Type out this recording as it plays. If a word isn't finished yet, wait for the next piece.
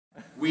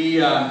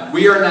We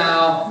are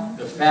now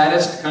the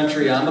fattest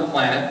country on the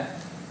planet.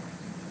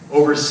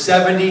 Over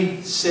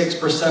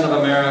 76%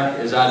 of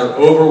America is either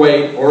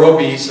overweight or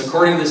obese.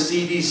 According to the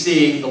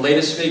CDC, the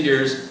latest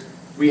figures,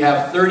 we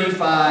have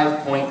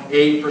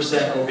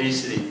 35.8%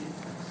 obesity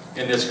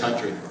in this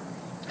country.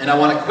 And I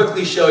want to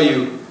quickly show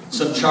you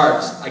some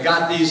charts. I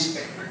got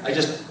these, I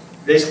just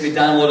basically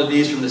downloaded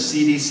these from the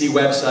CDC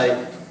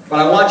website. But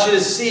I want you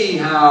to see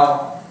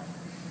how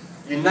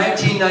in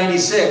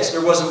 1996,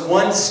 there wasn't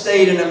one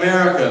state in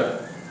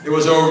America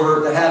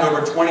that had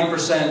over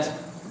 20%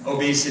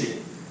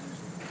 obesity.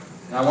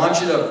 And I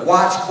want you to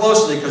watch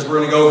closely because we're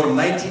going to go from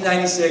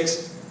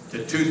 1996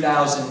 to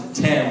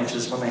 2010, which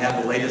is when they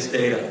have the latest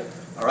data.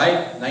 All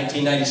right,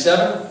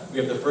 1997, we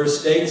have the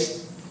first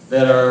states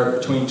that are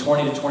between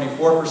 20 to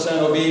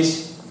 24%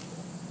 obese.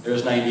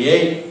 There's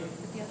 98,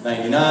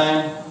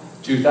 99,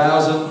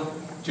 2000.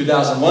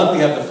 2001, we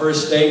have the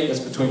first state that's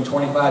between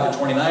 25 to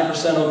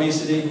 29%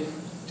 obesity.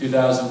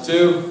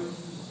 2002,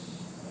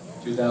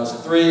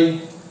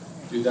 2003,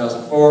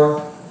 2004,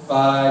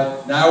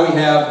 5. Now we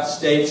have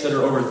states that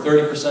are over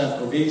 30%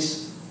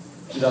 obese.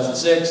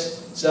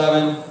 2006,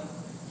 7,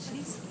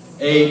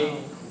 8,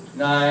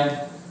 9,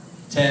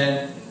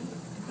 10.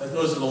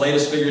 Those are the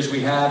latest figures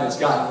we have. It's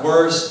gotten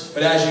worse.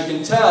 But as you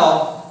can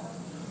tell,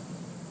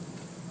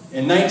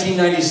 in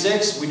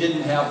 1996, we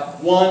didn't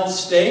have one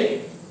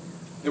state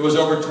that was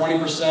over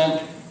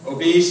 20%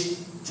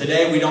 obese.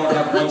 Today, we don't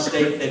have one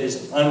state that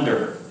is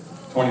under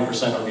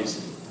 20%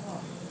 obesity.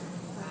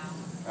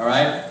 All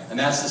right? And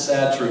that's the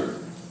sad truth.